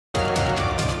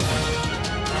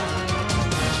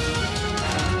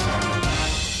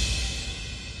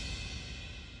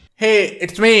Hey,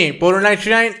 it's me,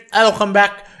 Poru99, and welcome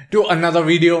back to another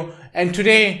video. And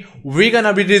today, we're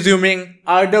gonna be resuming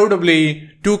our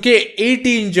WWE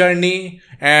 2K18 journey.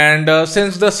 And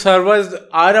since the servers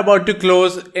are about to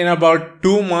close in about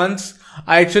 2 months,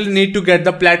 I actually need to get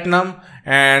the platinum.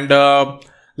 And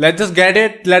let's just get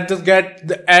it. Let's just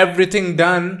get everything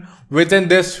done within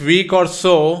this week or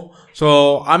so.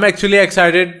 So I'm actually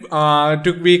excited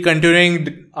to be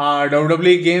continuing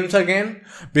WWE games again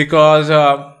because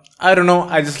I don't know,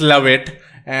 I just love it.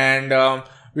 And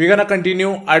we're gonna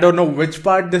continue. I don't know which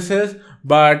part this is,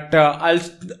 but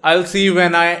I'll see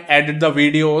when I edit the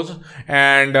videos.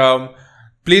 And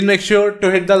please make sure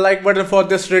to hit the like button for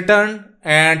this return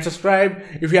and subscribe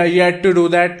if you are yet to do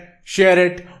that. Share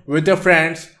it with your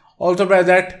friends. Also press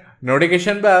that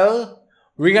notification bell.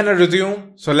 We're gonna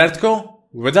resume. So let's go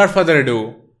without further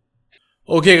ado.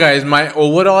 Okay guys, my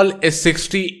overall is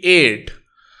 68.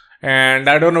 And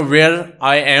I don't know where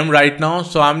I am right now,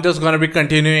 so I'm just gonna be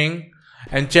continuing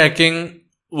and checking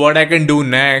what I can do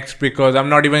next because I'm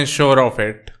not even sure of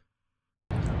it.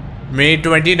 May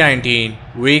 2019,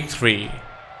 week 3.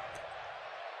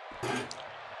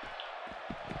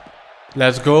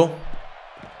 Let's go.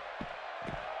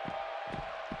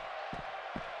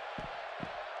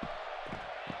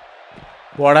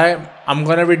 What I'm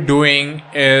gonna be doing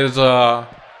is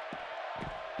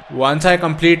once I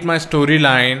complete my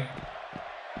storyline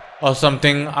or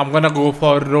something, I'm gonna go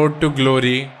for Road to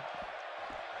Glory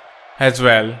as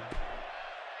well.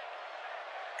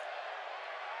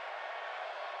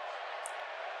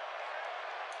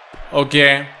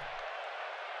 Okay.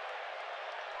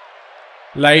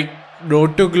 Like,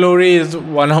 Road to Glory is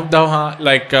one of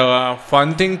the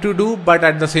fun thing to do, but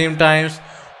at the same time,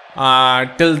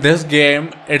 till this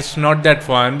game, it's not that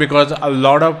fun because a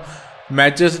lot of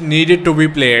matches needed to be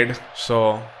played.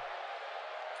 So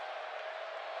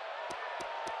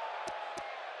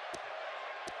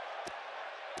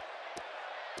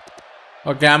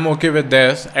okay, I'm okay with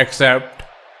this, except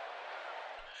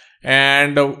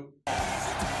and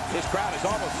this crowd is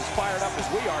almost as fired up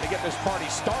as we are to get this party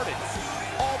started.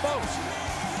 Almost.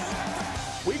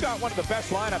 We've got one of the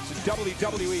best lineups in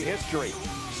WWE history,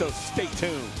 so stay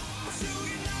tuned.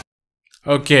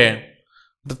 Okay,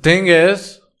 the thing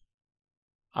is,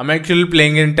 I'm actually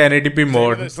playing in 1080p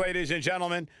mode. This, ladies and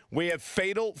gentlemen, we have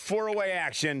fatal 4-way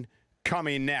action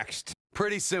coming next.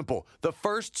 Pretty simple. The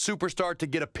first superstar to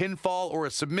get a pinfall or a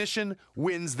submission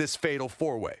wins this fatal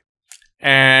 4-way.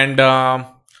 And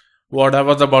what I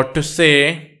was about to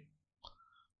say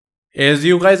is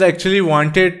you guys actually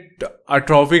wanted a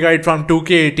trophy guide from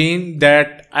 2K18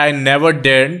 that I never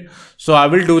did. So I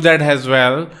will do that as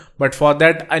well. But for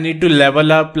that, I need to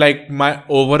level up like my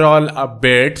overall a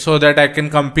bit so that I can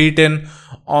compete in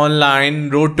online,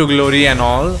 Road to Glory and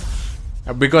all.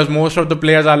 Because most of the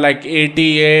players are like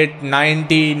 88,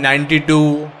 90,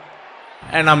 92.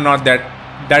 And I'm not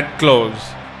that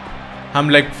close. I'm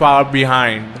like far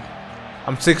behind.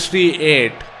 I'm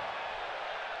 68.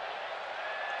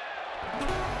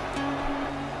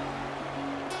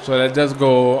 So let's just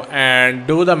go and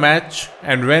do the match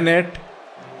and win it.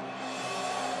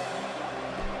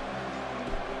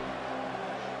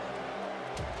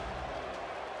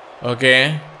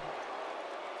 Okay.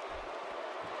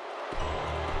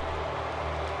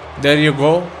 There you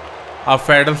go. A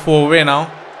fatal 4-way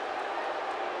now.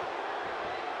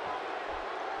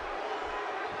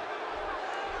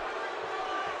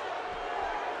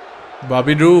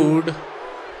 Bobby Roode.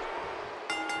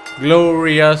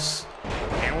 Glorious.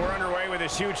 And we're underway with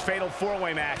this huge fatal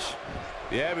 4-way match.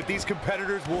 Yeah, but these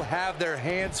competitors will have their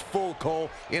hands full,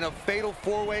 Cole. In a fatal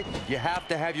 4-way, you have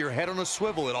to have your head on a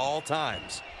swivel at all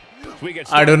times.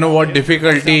 I don't know what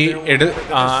difficulty it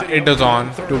is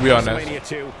on, to be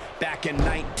honest. Back in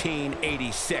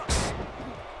 1986.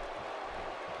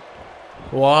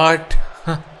 What?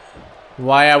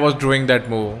 Why I was doing that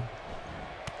move?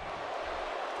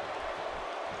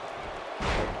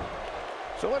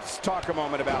 So let's talk a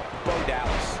moment about Bo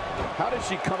Dallas. How did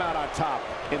she come out on top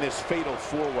in this fatal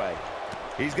 4-way?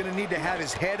 He's going to need to have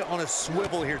his head on a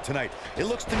swivel here tonight. It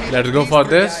looks to me Let's like go these for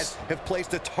three this. guys have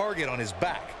placed a target on his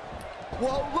back.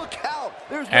 Well, look out!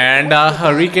 There's no And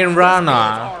Hurricane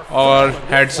Rana or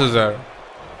Head Scissor.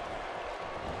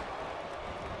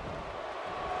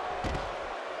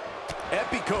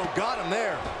 Epico got him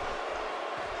there.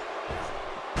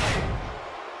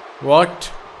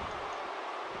 What?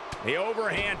 The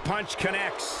overhand punch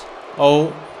connects.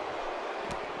 Oh.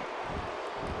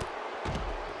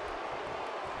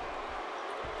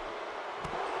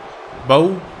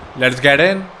 Bo, let's get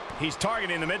in. He's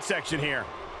targeting the midsection here.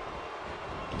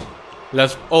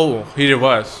 Let's. Oh, he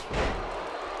reversed.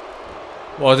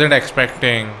 Wasn't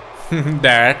expecting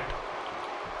that.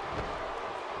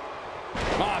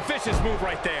 Oh, vicious move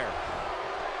right there.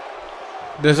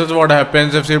 This is what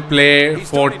happens if you play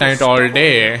Fortnite all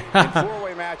day. In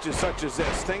four-way matches such as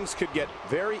this, things could get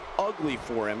very ugly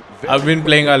for him. I've been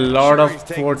playing a lot of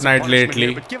Fortnite lately.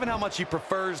 Here, but given how much he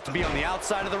prefers to be on the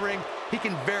outside of the ring, he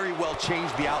can very well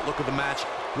change the outlook of the match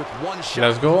with one shot.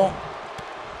 Let's go.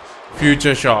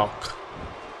 Future shock.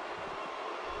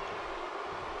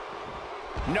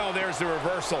 No, there's the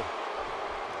reversal.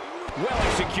 Well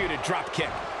executed drop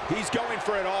kick. He's going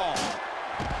for it all.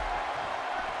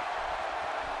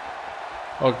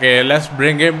 Okay, let's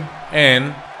bring him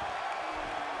in.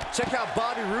 Check out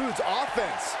Bobby Roode's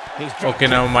offense. Okay,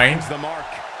 never mind. The mark.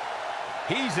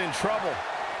 He's in trouble.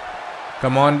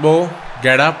 Come on, Bo.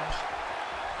 Get up.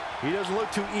 He doesn't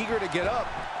look too eager to get up,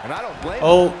 and I don't blame him.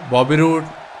 Oh, Bobby Roode.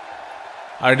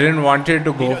 I didn't want it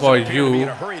to go for you, in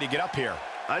a hurry to get up here.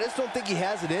 I just don't think he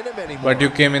has it in him anymore. but you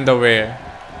came in the way.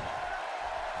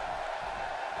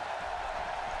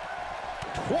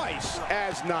 Twice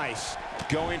as nice.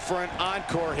 Going for an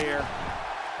encore here.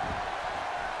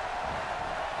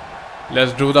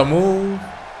 Let's do the move.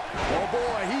 Oh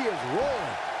boy, he is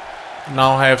rolling.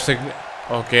 Now I have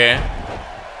okay.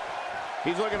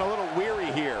 He's looking a little weary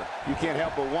here. You can't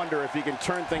help but wonder if he can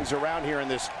turn things around here in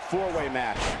this four-way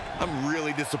match. I'm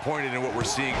really disappointed in what we're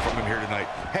seeing from him here tonight.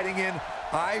 Heading in,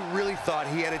 I really thought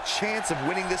he had a chance of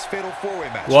winning this fatal four-way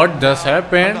match. What just I'm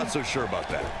happened? not so sure about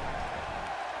that.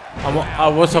 I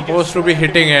was supposed to be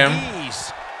hitting him.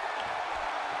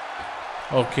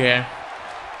 Okay.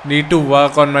 Need to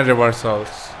work on my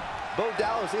reversals. Bo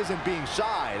Dallas isn't being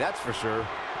shy, that's for sure.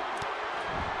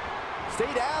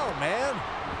 Stay down, man.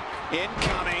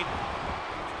 Incoming.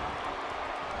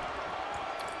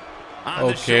 On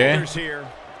Okay. the shoulders here.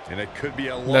 And it could be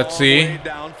a long Let's see. way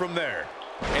down from there.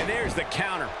 And there's the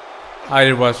counter. I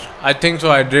reversed. I think so.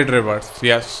 I did reverse.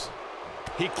 Yes.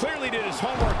 He clearly did his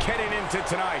homework heading into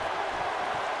tonight.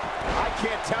 I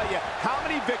can't tell you how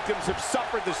many victims have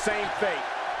suffered the same fate.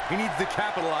 He needs to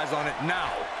capitalize on it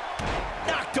now.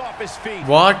 Knocked off his feet.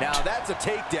 What? Now that's a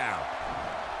takedown.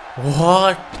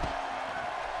 What?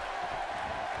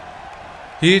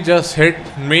 He just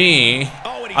hit me.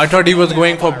 Oh, and I thought he was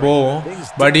going for Bo,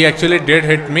 but he actually did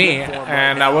hit me,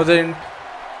 and I wasn't.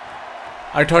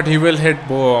 I thought he will hit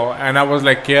Bo, and I was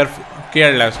like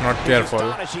careless, not careful.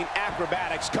 Astonishing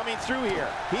acrobatics coming through here.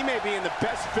 He may be in the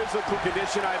best physical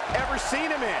condition I've ever seen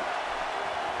him in.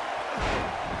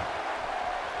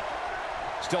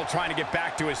 Still trying to get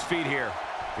back to his feet here.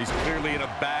 He's clearly in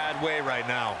a bad way right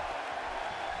now.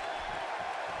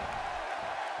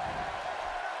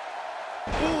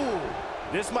 Ooh,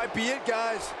 this might be it,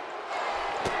 guys.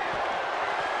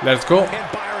 Let's go.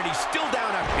 And Byron, he's still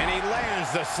down, and he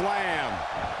lands the slam.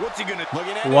 What's he gonna?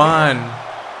 Looking at 1,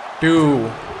 2. 3.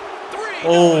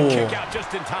 Oh. Kick out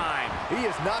just in time. He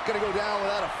is not going to go down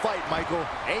without a fight, Michael.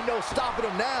 Ain't no stopping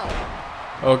him now.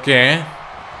 Okay.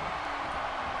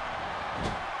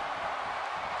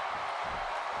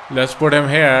 Let's put him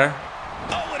here.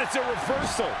 Oh, and it's a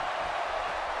reversal.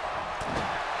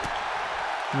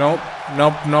 Nope.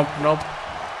 Nope. Nope. Nope.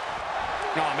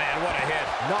 Oh man, what a hit!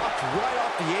 Knocked right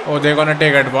off the apron. Oh, they're gonna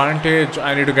take advantage.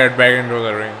 I need to get back into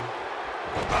the ring.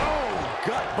 Oh,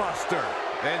 gut buster.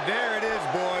 And there it is,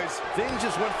 boys. Things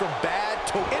just went from bad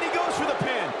to... And he goes for the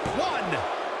pin. 1,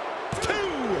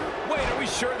 2. Wait, are we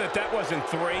sure that that wasn't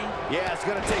 3? Yeah, it's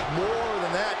going to take more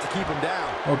than that to keep him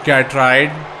down. Okay, I tried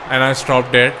and I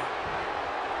stopped it.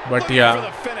 But Looking yeah. for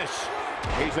the finish.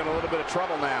 He's in a little bit of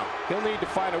trouble now. He'll need to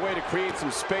find a way to create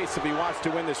some space if he wants to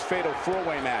win this fatal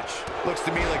four-way match. Looks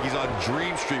to me like he's on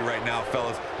Dream Street right now,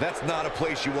 fellas. That's not a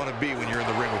place you want to be when you're in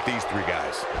the ring with these three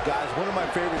guys. Guys, one of my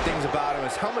favorite things about him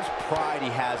is how much pride he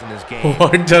has in his game.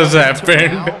 What just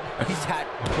happened? Now, he's had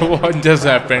What just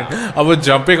happened? I was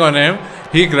jumping on him.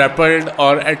 He grappled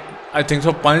or I think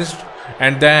so punched,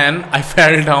 and then I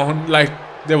fell down like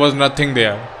there was nothing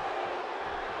there.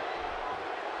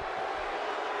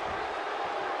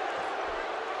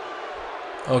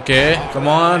 Okay, come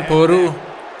on, Poru.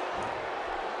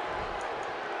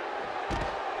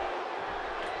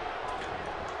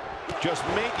 Just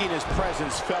making his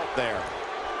presence felt there.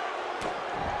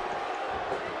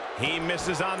 He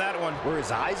misses on that one. Were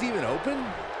his eyes even open?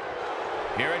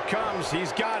 Here it comes.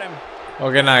 He's got him.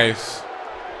 Okay, nice.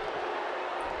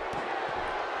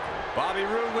 Bobby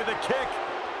Roode with a kick.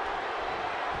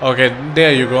 Okay,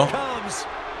 there you go. Comes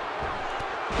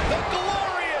the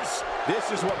glorious.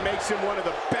 This is what makes him one of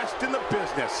the best in the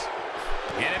business.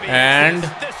 And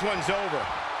this one's over.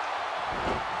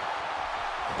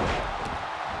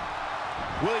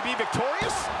 Will he be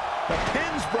victorious? The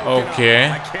pin's broken okay.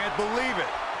 I can't believe it.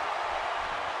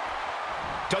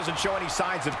 Doesn't show any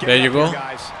signs of there getting you up go. here,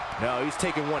 guys. No, he's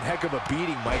taking one heck of a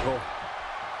beating, Michael.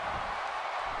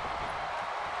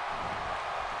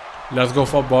 Let's go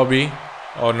for Bobby.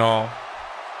 Oh no.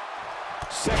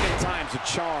 Second time's a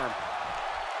charm.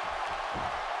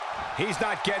 He's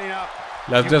not getting up.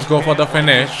 Let's just go for the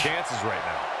finish. Chances right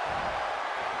now.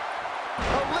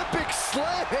 Olympic slam.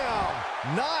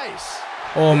 Nice.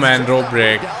 Oh man, rope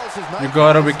break. You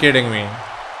gotta be kidding me.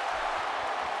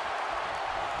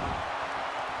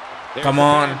 Come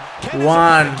on.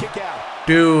 1,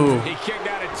 2. He kicked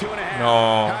out at 2.5.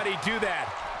 No. How'd he do that?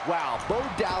 Wow, Bo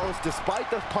Dallas, despite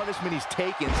the punishment he's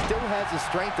taken, still has the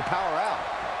strength to power out.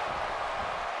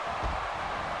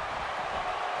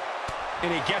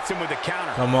 And he gets him with the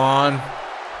counter. Come on.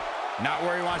 Not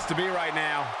where he wants to be right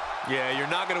now. Yeah, you're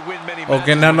not going to win many Okay,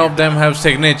 matches none when of them have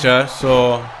signature,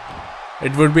 so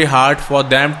it would be hard for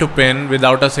them to pin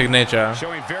without a signature.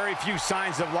 Showing very few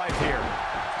signs of life here.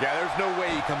 Yeah, there's no way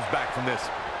he comes back from this.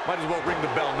 Might as well ring the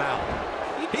bell now.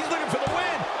 He's looking for the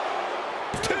win.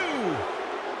 2.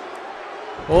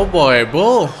 Oh boy,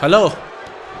 Bo, hello.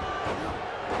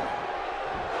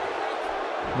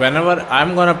 Whenever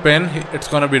I'm gonna pin, it's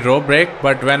gonna be rope break,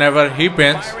 but whenever he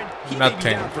pins, Byron, he may be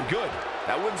nothing. down for good.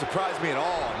 That wouldn't surprise me at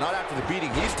all. Not after the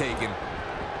beating he's taken.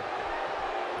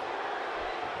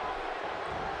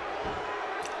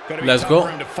 Let's go.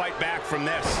 To fight back from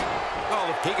this.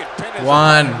 Oh, he could pin his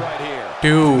 1, opponent right here.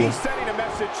 2. He's sending a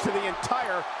message to the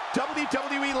entire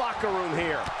WWE locker room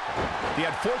here. The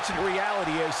unfortunate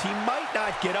reality is he might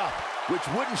not get up, Which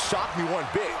wouldn't shock me one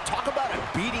bit. Talk about a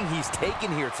beating he's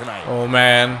taken here tonight. Oh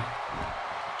man.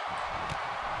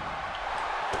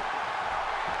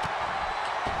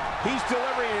 He's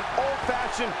delivering an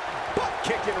old-fashioned butt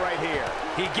kicking right here.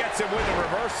 He gets him with a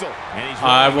reversal. And he's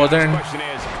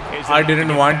I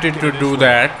didn't want it to do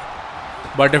that.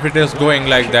 But if it is going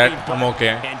like that, I'm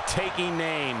okay. And taking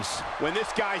names. When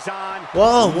this guy's on,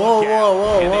 Whoa, look whoa, out. whoa,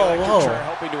 whoa, And the whoa, electric whoa. chair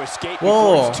helping to escape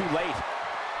Whoa. before it's too late.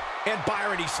 And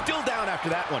Byron, he's still down after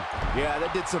that one. Yeah,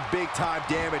 that did some big-time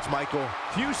damage, Michael.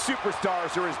 Few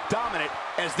superstars are as dominant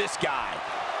as this guy.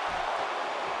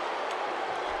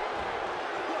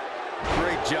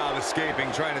 Great job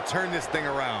escaping, trying to turn this thing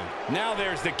around. Now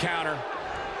there's the counter.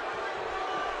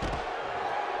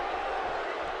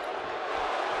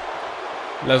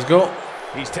 Let's go.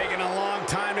 He's taking a long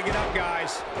time to get up,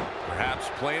 guys. Perhaps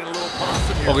playing a little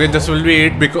possum here. Okay, this will be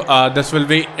it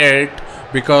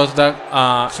because the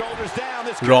Shoulders down.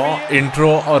 This could Raw be it.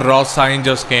 intro or Raw sign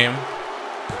just came.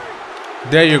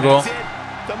 There you go. That's it.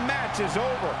 The match is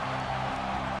over.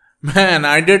 Man,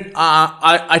 I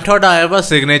thought I have a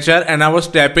signature and I was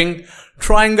tapping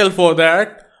triangle for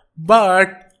that,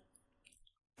 but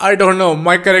I don't know.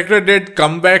 My character did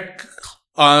comeback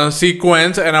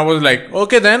sequence and I was like,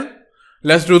 okay then,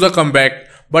 let's do the comeback.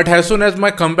 But as soon as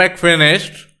my comeback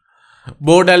finished,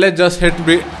 Bo Dallas just hit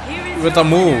me with a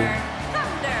move.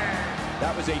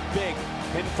 That was a big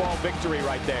pinfall victory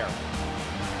right there.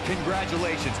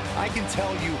 Congratulations. I can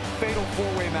tell you, fatal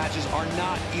four-way matches are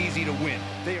not easy to win.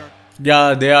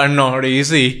 Yeah, they are not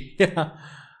easy.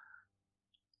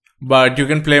 But you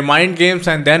can play mind games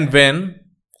and then win.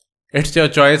 It's your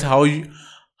choice how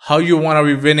you want to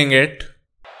be winning it.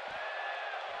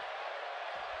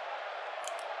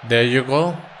 There you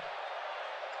go.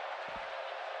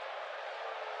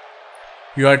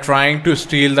 You are trying to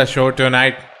steal the show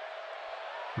tonight.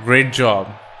 Great job.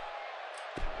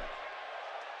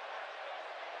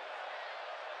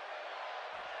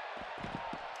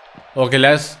 Okay,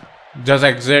 let's just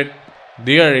exit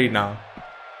the arena.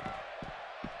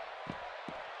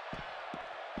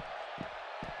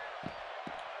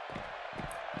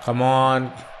 Come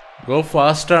on, go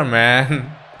faster,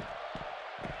 man.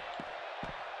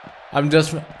 I'm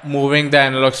just moving the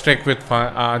analog stick with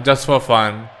fun, just for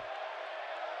fun.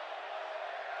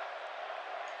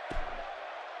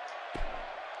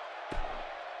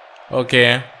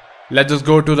 Okay, let's just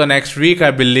go to the next week,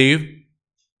 I believe.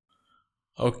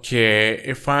 Okay,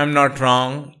 if I'm not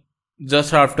wrong,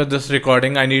 just after this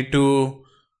recording, I need to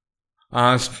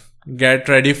get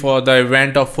ready for the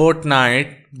event of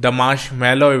Fortnite, the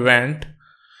Marshmallow event,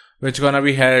 which gonna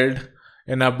be held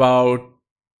in about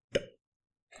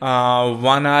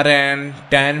 1 hour and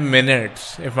 10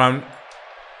 minutes.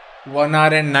 1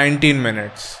 hour and 19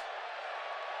 minutes.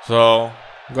 So,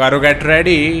 gotta get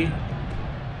ready.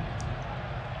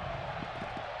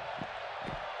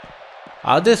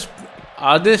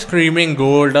 Are they screaming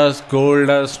gold dust, gold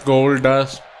dust, gold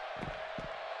dust?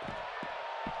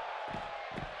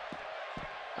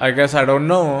 I guess I don't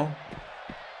know.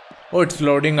 Oh, it's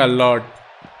loading a lot.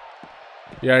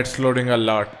 Yeah, it's loading a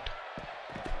lot.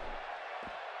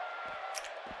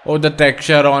 Oh, the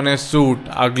texture on his suit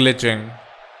are glitching.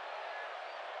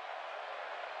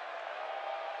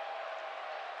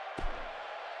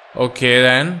 Okay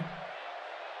then.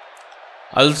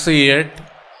 I'll see it.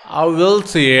 I will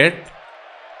see it.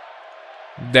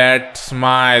 That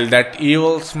smile, that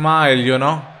evil smile, you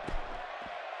know.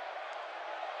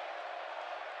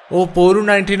 Oh,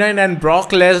 Poru99 and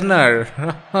Brock Lesnar.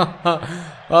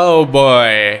 Oh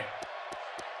boy.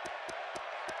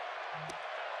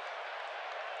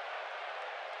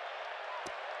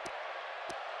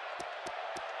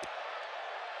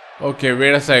 Okay,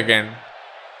 wait a second.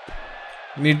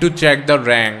 Need to check the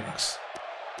ranks.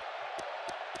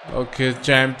 Okay,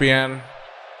 champion.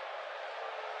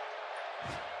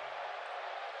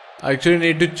 I actually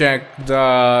need to check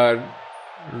the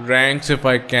ranks if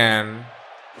I can.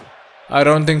 I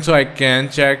don't think so I can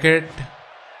check it.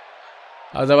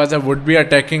 Otherwise I would be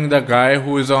attacking the guy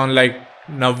who is on like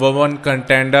 #1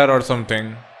 contender or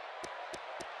something.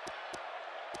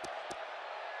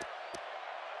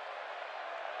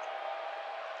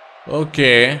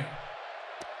 Okay.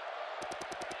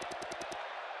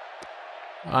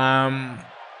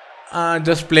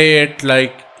 Just play it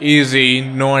like easy,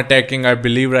 no attacking, I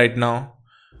believe right now.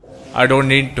 I don't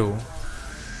need to.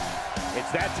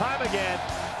 It's that time again.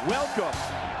 Welcome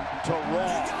to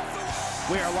Raw.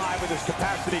 We are live with this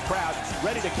capacity crowd,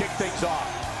 ready to kick things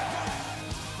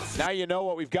off. Now you know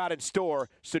what we've got in store,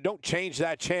 so don't change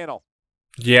that channel.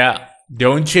 Yeah,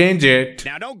 don't change it.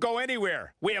 Now don't go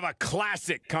anywhere. We have a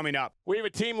classic coming up. We have a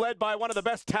team led by one of the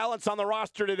best talents on the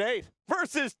roster to date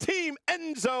versus Team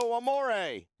Enzo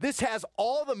Amore. This has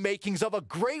all the makings of a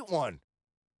great one.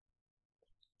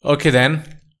 Okay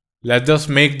then, let's just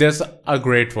make this a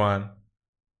great one.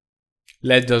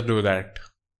 Let's just do that.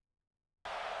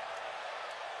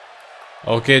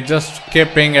 Okay, just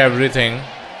skipping everything.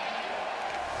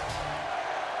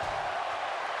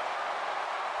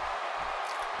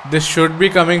 This should be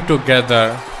coming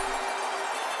together.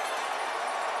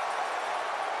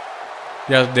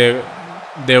 Yes,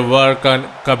 they were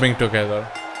coming together.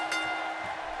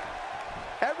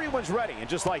 Everyone's ready, and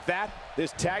just like that,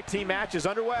 this tag team match is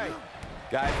underway.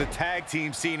 Guys, the tag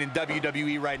team scene in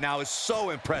WWE right now is so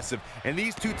impressive, and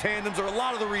these two tandems are a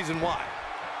lot of the reason why.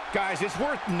 Guys, it's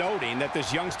worth noting that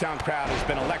this Youngstown crowd has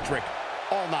been electric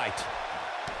all night.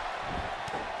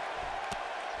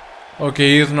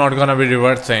 Okay, he's not gonna be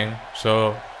reversing,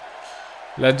 so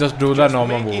let's just do the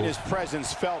normal move. His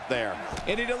presence felt there,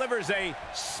 and he delivers a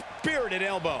spirited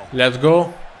elbow. Let's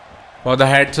go for the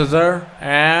head scissor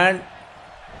and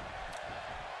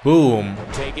boom.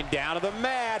 taken down to the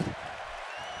mat.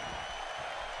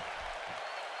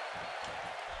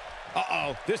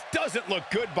 Uh-oh, this doesn't look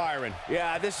good, Byron.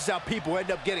 Yeah, this is how people end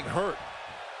up getting hurt.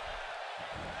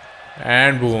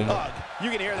 And boom. You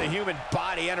can hear the human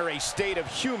body enter a state of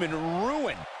human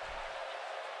ruin.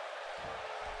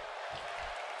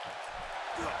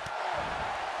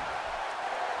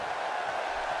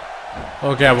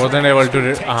 Okay, I wasn't able to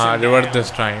revert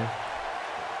this time.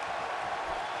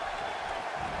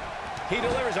 He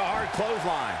delivers a hard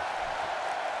clothesline.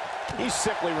 He's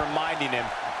simply reminding him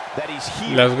that he's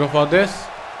here. Let's go for this.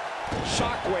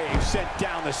 Shockwave sent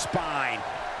down the spine.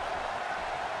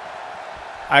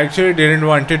 I actually didn't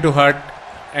want it to hurt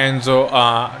Enzo,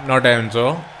 not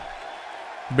Enzo,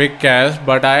 Big Cass,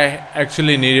 but I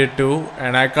actually needed to,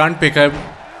 and I can't pick up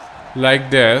like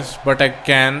this, but I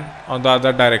can on the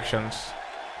other directions.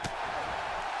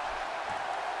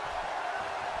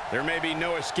 There may be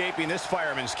no escaping this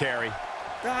fireman's carry.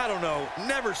 I don't know.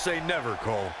 Never say never,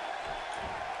 Cole.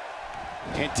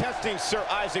 And testing Sir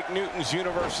Isaac Newton's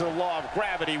universal law of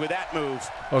gravity with that move.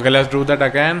 Okay, let's do that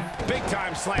again. Big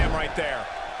time slam right there.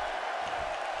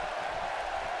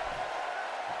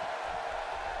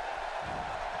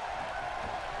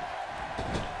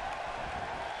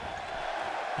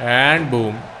 And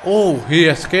boom. Oh, he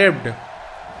escaped.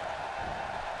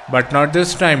 But not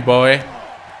this time, boy.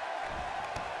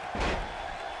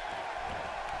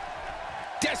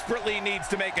 Desperately needs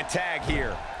to make a tag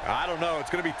here. I don't know.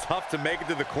 It's going to be tough to make it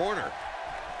to the corner.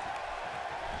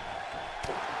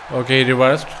 Okay, he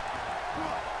reversed.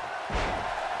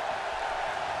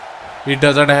 He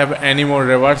doesn't have any more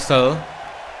reversal,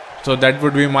 so that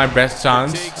would be my best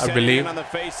chance, I believe. On the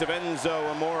face of Enzo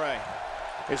Amore.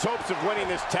 His hopes of winning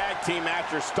this tag team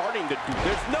match are starting to do.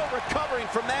 There's no recovering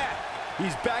from that.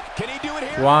 He's back. Can he do it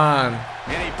here? One.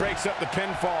 And he breaks up the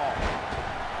pinfall.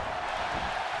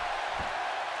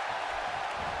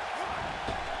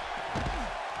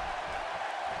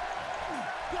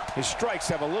 His strikes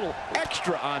have a little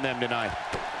extra on them tonight.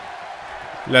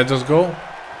 Let's just go.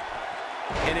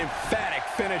 An emphatic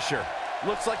finisher.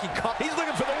 Looks like he's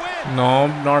looking for the win. win. No,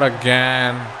 not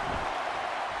again.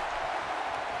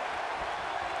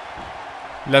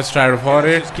 Let's try for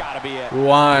it. This has got to be it.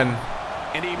 1.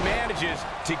 And he manages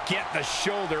to get the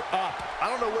shoulder up. I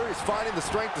don't know where he's finding the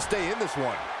strength to stay in this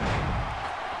one.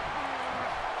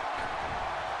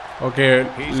 Okay,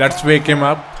 let's wake him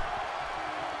up.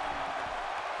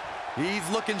 He's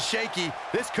looking shaky.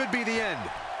 This could be the end.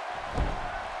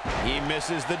 He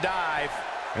misses the dive.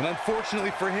 And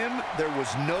unfortunately for him, there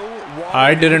was no water.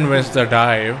 I didn't miss the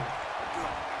dive.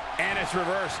 And it's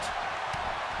reversed.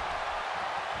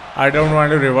 I don't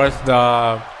want to reverse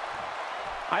the...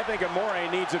 I think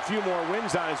Amore needs a few more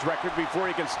wins on his record before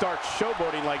he can start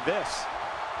showboating like this.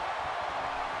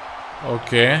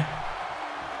 Okay.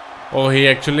 Oh, he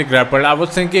actually grappled. I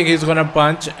was thinking he's gonna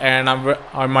punch and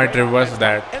I might reverse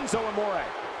that. Enzo Amore.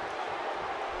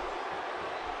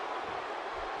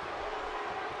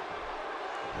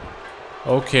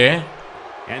 Okay.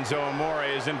 Enzo Amore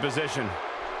is in position.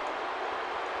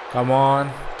 Come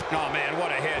on. Oh man,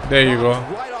 what a hit. There you go.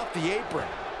 Right off the apron.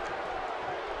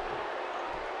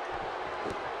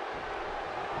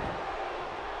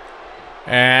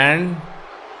 And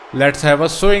let's have a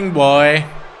swing, boy.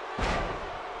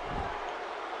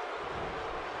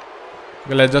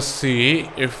 Let's just see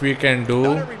if we can Not do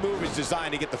every move is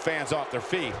designed to get the fans off their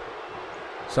feet.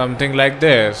 something like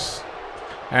this.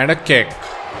 And a kick.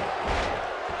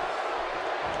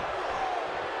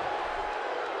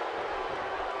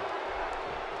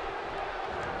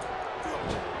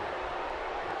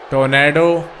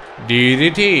 Tornado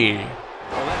DDT.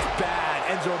 Oh, that's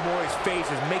bad. Enzo Amore's face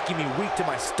is making me weak to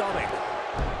my stomach.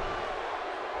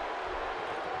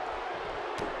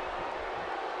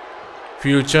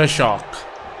 Future shock.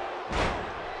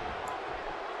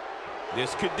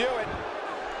 This could do it.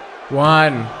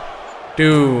 1,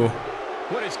 2.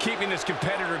 What is keeping this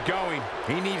competitor going?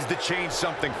 He needs to change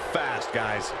something fast,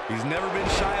 guys. He's never been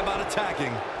shy about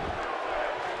attacking.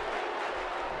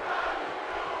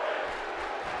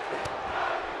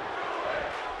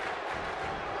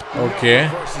 Okay.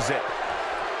 Versus it.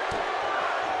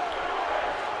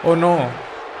 Oh no.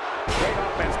 Great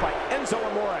offense by Enzo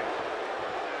Amore.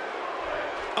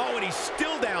 Oh, and he's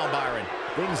still down, Byron.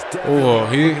 Things definitely Oh,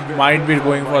 he looking very might be good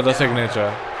going right for the now.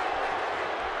 signature.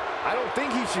 I don't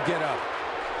think he should get up.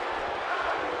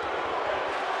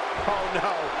 Oh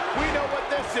no, we know what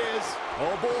this is.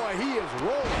 Oh boy, he is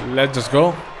rolling. Let's just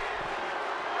go.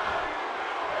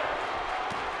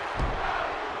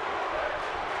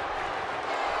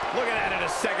 Looking at it a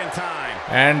second time.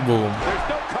 And boom. There's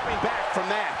no coming back from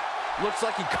that. Looks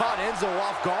like he caught Enzo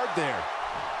off guard there.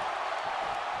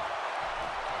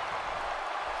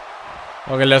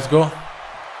 Okay, let's go.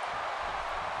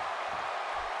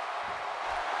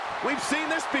 We've seen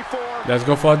this before. Let's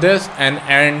go for this and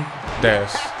end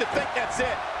this. Have to think that's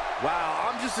it. Wow,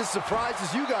 I'm just as surprised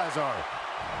as you guys are.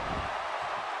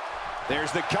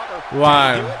 There's the cover.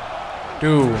 1,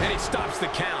 2, And he stops the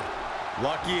count.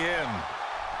 Lucky him.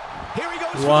 Here he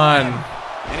goes. 1.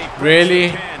 And he breaks Really,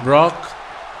 the pin. Brock?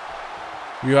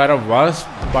 You are a worst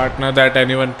partner that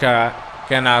anyone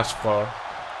can ask for.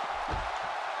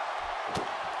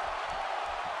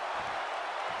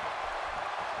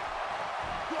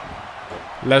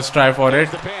 Let's try for it.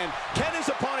 The pin. Can his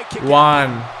opponent kick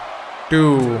 1,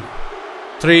 2,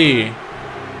 3. And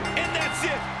that's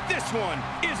it. This one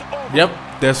is over.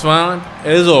 Yep, this one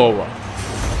is over.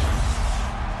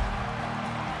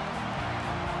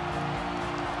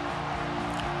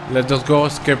 Let's just go.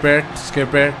 Skip it.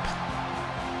 Skip it.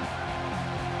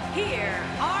 Here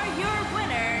are your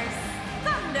winners,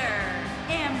 Thunder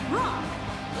and Brock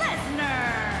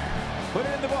Lesnar. Put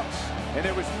it in the books. And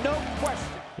there was no question.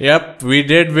 Yep, we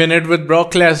did win it with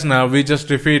Brock Lesnar. We just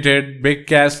defeated Big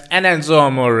Cass and Enzo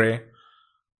Amore.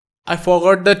 I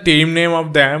forgot the team name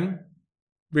of them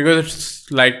because it's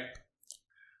like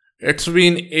it's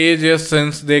been ages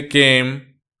since they came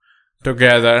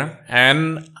together,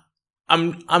 and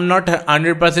I'm not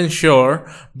 100% sure,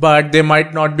 but they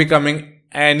might not be coming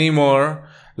anymore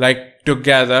like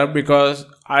together because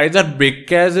either Big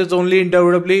Cass is only in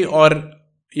WWE or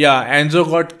yeah, Enzo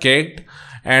got kicked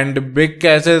and Big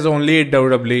Cass is only in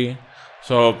WWE.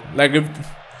 So like if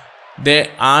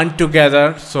they aren't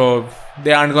together, so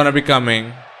they aren't gonna be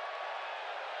coming.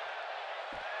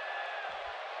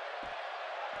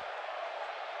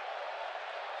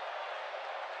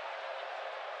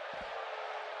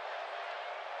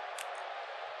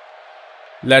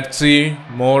 Let's see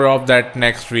more of that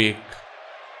next week.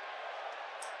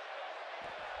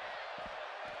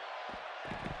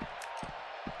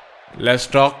 Let's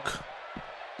talk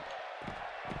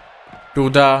to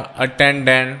the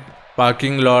attendant,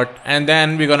 parking lot, and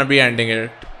then we're gonna be ending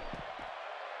it.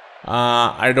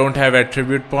 I don't have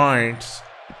attribute points.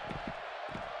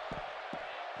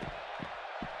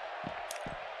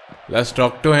 Let's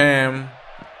talk to him.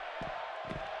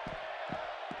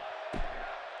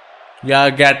 Yeah,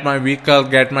 get my vehicle,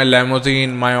 get my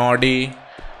limousine, my Audi,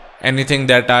 anything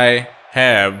that I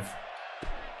have.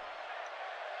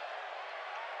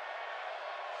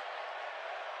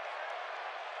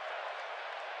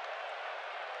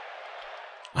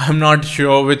 I'm not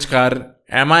sure which car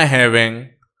am I having,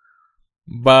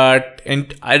 but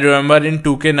I remember in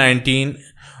 2K19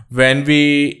 when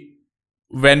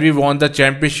we won the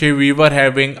championship, we were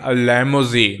having a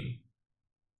limousine.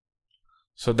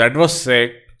 So that was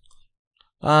sick.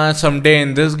 Someday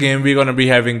in this game we're gonna be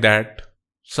having that.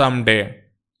 Someday.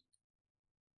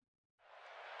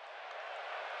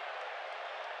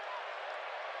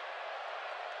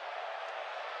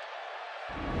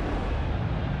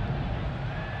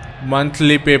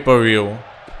 Monthly pay-per-view.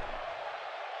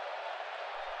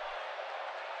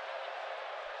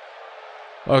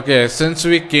 Okay, since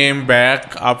we came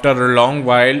back after a long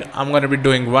while, I'm gonna be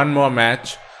doing one more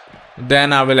match,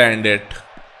 then I will end it.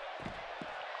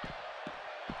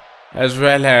 As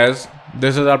well as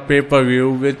this is our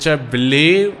pay-per-view, which I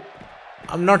believe,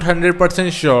 I'm not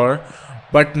 100% sure,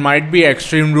 but might be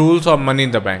Extreme Rules or Money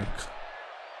in the Bank.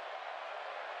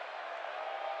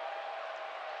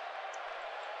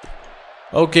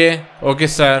 Okay,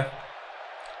 sir.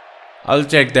 I'll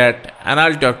check that and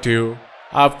I'll talk to you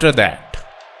after that.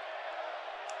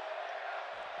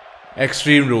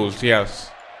 Extreme Rules,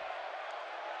 yes.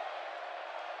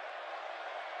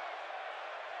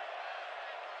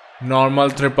 Normal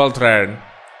triple threat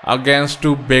against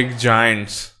two big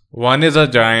giants. One is a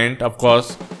giant, of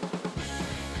course.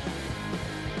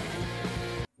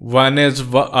 One is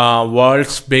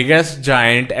world's biggest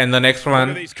giant, and the next one.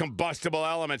 Look at these combustible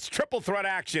elements. Triple threat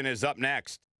action is up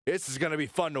next. This is going to be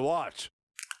fun to watch.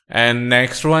 And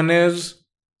next one is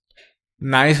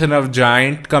nice enough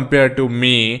giant compared to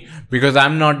me, because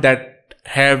I'm not that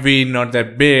heavy, not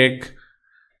that big.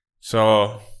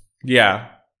 So yeah,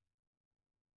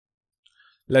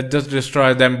 let's just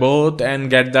destroy them both and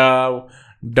get the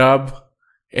dub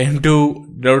into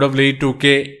WWE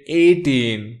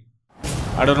 2K18.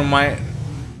 I don't know, my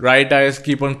right eyes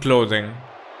keep on closing.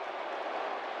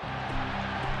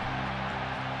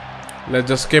 Let's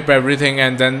just skip everything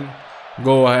and then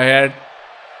go ahead.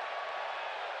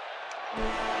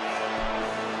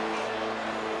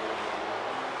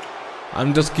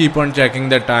 I'm just keep on checking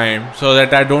the time so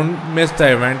that I don't miss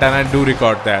the event, and I do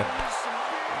record that.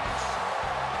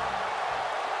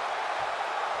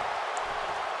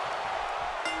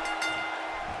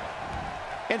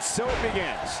 And so it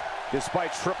begins.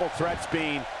 Despite triple threats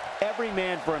being every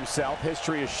man for himself,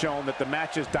 history has shown that the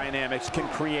match's dynamics can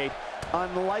create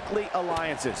unlikely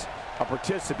alliances. A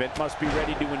participant must be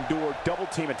ready to endure double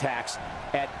team attacks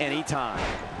at any time.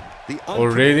 The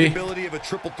unpredictability of a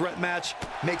triple threat match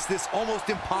makes this almost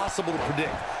impossible to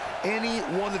predict. Any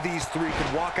one of these three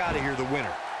could walk out of here the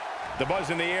winner. The buzz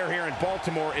in the air here in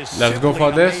Baltimore is Let's go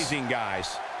for this. Amazing,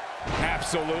 guys.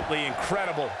 Absolutely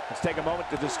incredible. Let's take a moment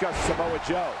to discuss Samoa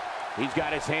Joe. He's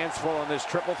got his hands full in this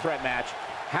triple threat match.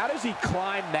 How does he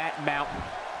climb that mountain?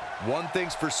 One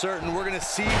thing's for certain, we're going to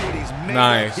see what he's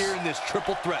made of here in this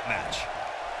triple threat match.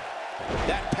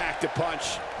 That packed a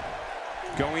punch.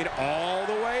 Going all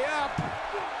the way up.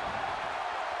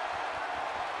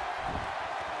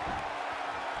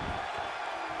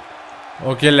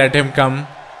 Okay, let him come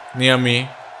near me.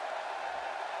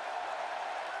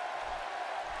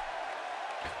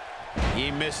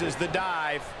 He misses the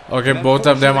dive. Okay, both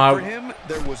of them are.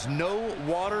 There was no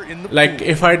water in the like pool.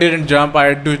 If I didn't jump, I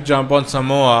had to jump on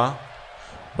Samoa,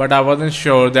 but I wasn't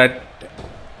sure that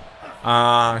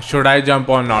should I jump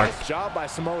or not. Nice job by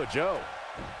Samoa Joe.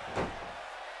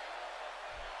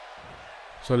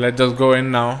 So let's just go in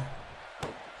now.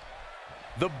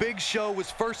 The Big Show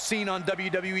was first seen on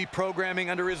WWE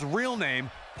programming under his real name,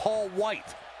 Paul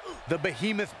White. The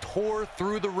behemoth tore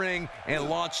through the ring and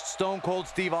launched Stone Cold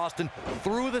Steve Austin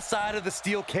through the side of the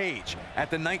steel cage at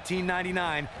the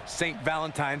 1999 St.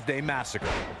 Valentine's Day Massacre.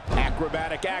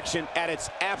 Acrobatic action at its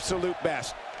absolute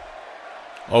best.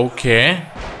 Okay.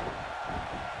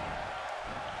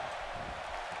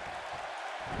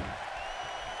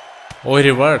 Oh,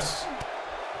 reverse.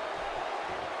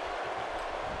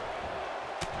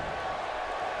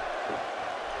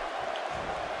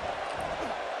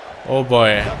 Oh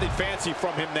boy. Nothing fancy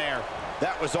from him there.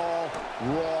 That was all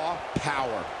raw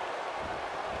power.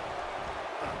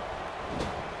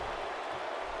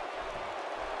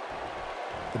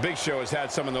 The Big Show has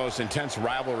had some of the most intense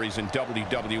rivalries in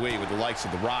WWE with the likes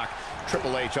of The Rock,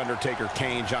 Triple H, Undertaker,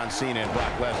 Kane, John Cena, and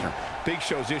Brock Lesnar. Big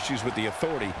Show's issues with the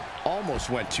Authority almost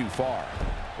went too far.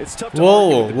 It's tough to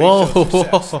argue with the Big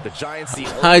Show's success. The Giant's the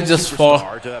only I just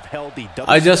superstar to have held the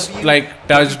I just WCW, like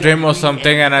touched him or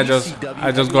something and I just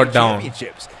got down.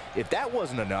 If that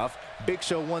wasn't enough, Big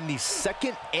Show won the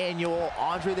second annual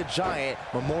Andre the Giant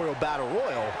Memorial Battle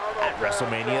Royal at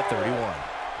WrestleMania 31.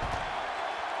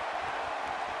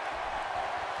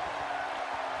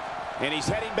 And he's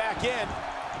heading back in.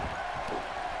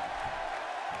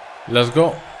 Let's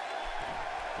go.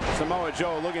 Samoa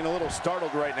Joe looking a little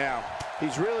startled right now.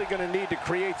 He's really going to need to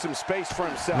create some space for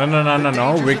himself.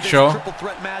 No, Big Show. Triple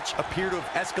threat match appear to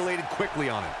have escalated quickly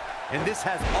on him. And this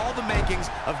has all the makings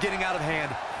of getting out of hand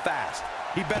fast.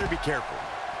 He better be careful.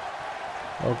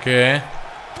 Okay.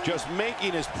 Just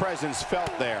making his presence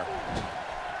felt there.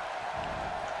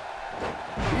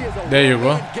 There you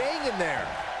go. Gang in there.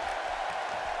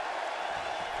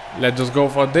 Let's just go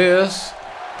for this.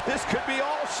 This could be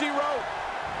all she wrote.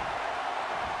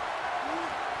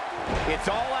 It's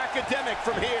all academic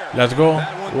from here. Let's go.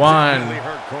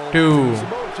 1, 2.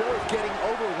 Samoa Joe is getting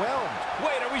overwhelmed.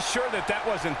 Wait, are we sure that that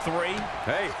wasn't 3?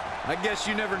 Hey, I guess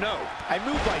you never know. A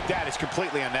move like that is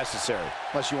completely unnecessary,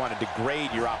 unless you want to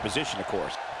degrade your opposition, of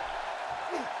course.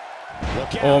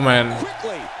 Look out. Oh man.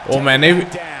 Quickly Oh man,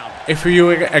 if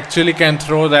you actually can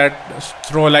throw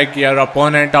like your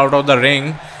opponent out of the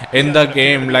ring in the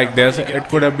game like this, it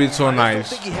could have been so I don't nice.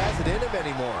 think he has it in him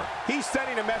anymore. He's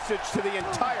sending a message to the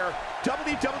entire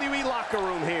WWE locker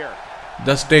room here.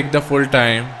 Just take the full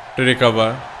time to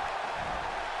recover,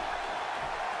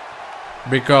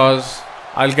 because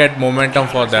I'll get momentum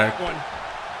for that.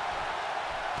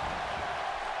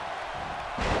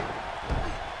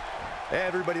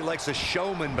 Everybody likes a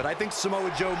showman, but I think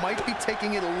Samoa Joe might be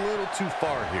taking it a little too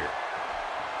far here.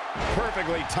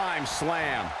 Perfectly timed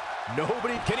slam.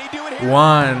 Nobody can he do it here?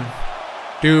 1,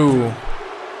 2,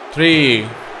 3.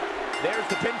 There's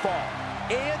the pinfall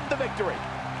and the victory.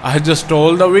 I just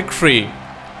stole the victory.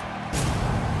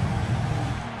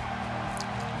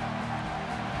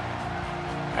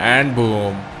 And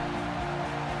boom.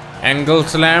 Angle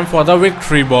slam for the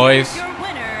victory, boys. Your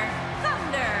winner,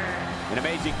 Thunder. An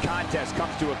amazing contest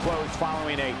comes to a close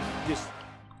following a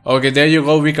Okay, there you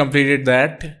go. We completed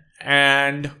that.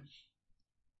 And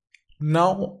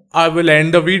now I will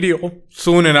end the video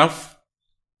soon enough.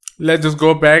 Let's just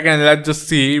go back and let's just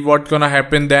see what's gonna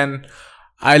happen, then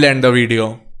I'll end the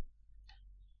video.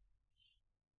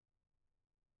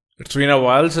 It's been a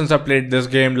while since I played this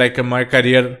game, like in my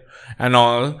career and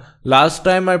all. Last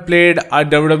time I played a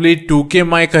WWE 2K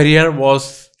My Career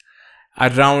was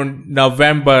around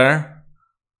November,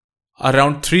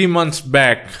 around 3 months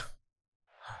back.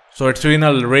 So it's been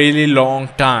a really long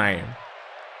time.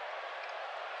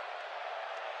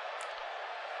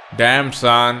 Damn,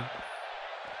 son.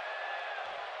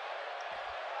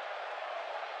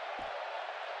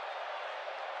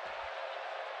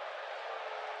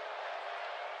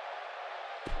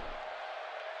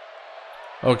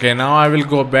 Okay, now I will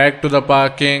go back to the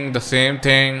parking, the same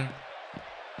thing.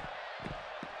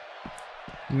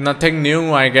 Nothing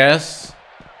new, I guess.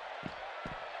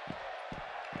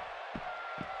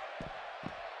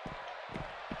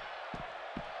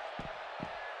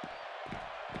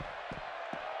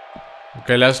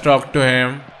 Okay, let's talk to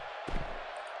him.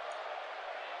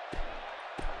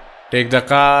 Take the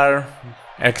car,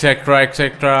 etc,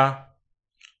 etc.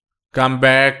 Come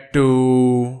back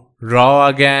to Raw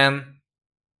again,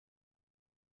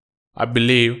 I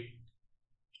believe.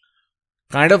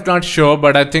 Kind of not sure,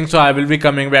 but I think so. I will be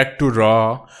coming back to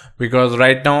Raw because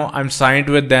right now I'm signed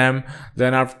with them.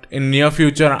 Then in near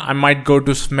future I might go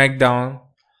to SmackDown.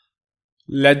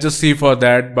 Let's just see for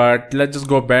that, but let's just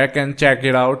go back and check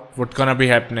it out. What's gonna be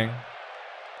happening?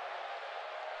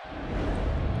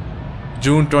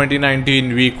 June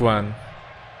 2019, week 1.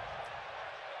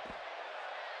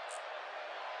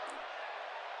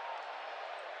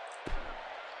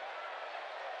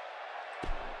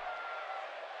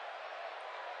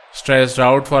 Stressed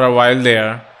out for a while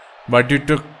there, but you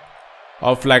took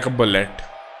off like a bullet.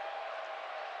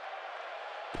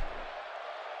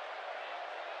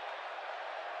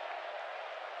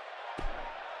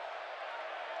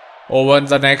 Over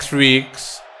the next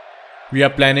weeks, we are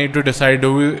planning to decide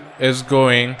who is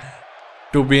going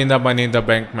to be in the Money in the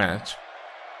Bank match.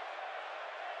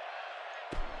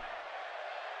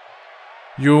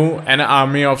 You, an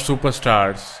army of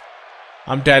superstars.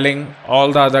 I'm telling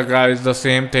all the other guys the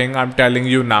same thing I'm telling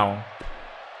you now.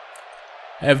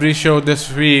 Every show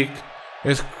this week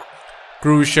is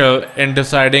crucial in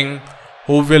deciding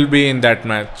who will be in that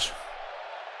match.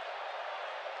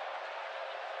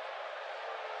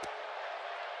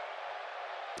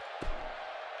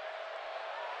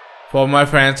 For my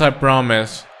fans, I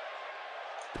promise.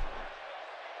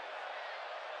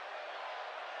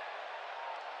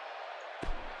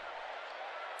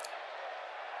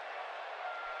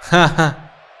 Haha.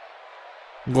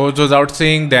 Goes without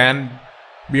saying then,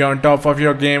 be on top of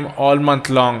your game all month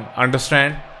long.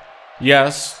 Understand?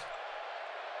 Yes.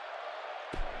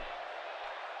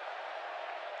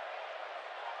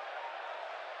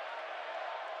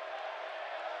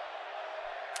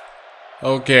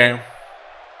 Okay.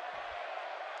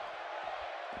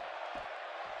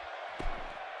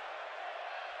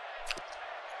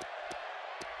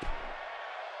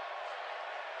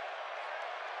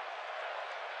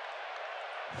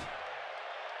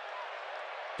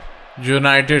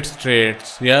 United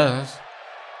States, yes.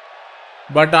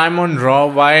 But I'm on Raw,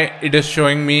 why it is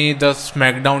showing me the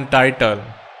SmackDown title?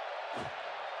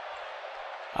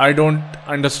 I don't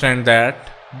understand that,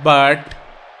 but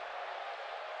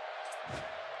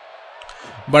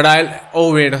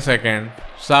oh wait a second,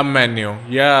 sub menu,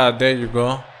 yeah, there you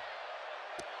go.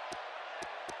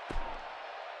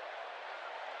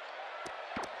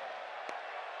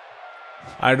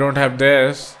 I don't have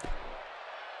this.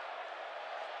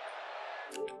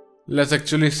 Let's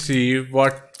actually see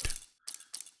what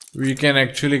we can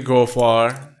actually go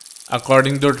for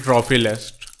according to the trophy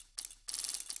list.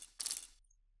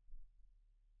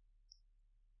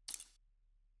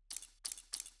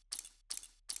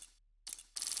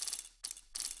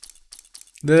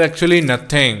 There's actually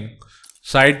nothing.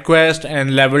 Side quest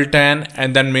and level 10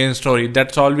 and then main story.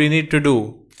 That's all we need to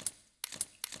do.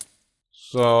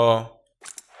 So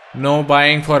no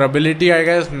buying for ability, I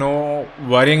guess. No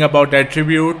worrying about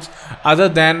attributes other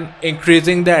than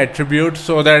increasing the attributes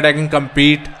so that I can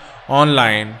compete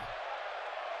online.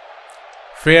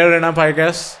 Fair enough, I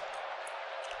guess.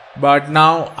 But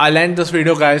now I'll end this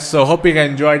video, guys. So hope you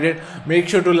enjoyed it. Make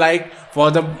sure to like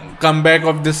for the comeback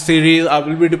of this series. I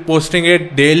will be posting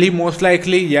it daily most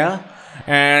likely, yeah.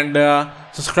 And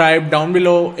subscribe down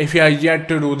below if you are yet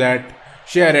to do that.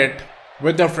 Share it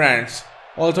with your friends.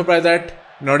 Also press that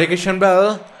notification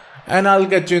bell, and I'll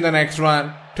catch you in the next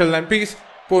one. Till then, peace.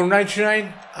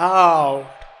 Poru99 out.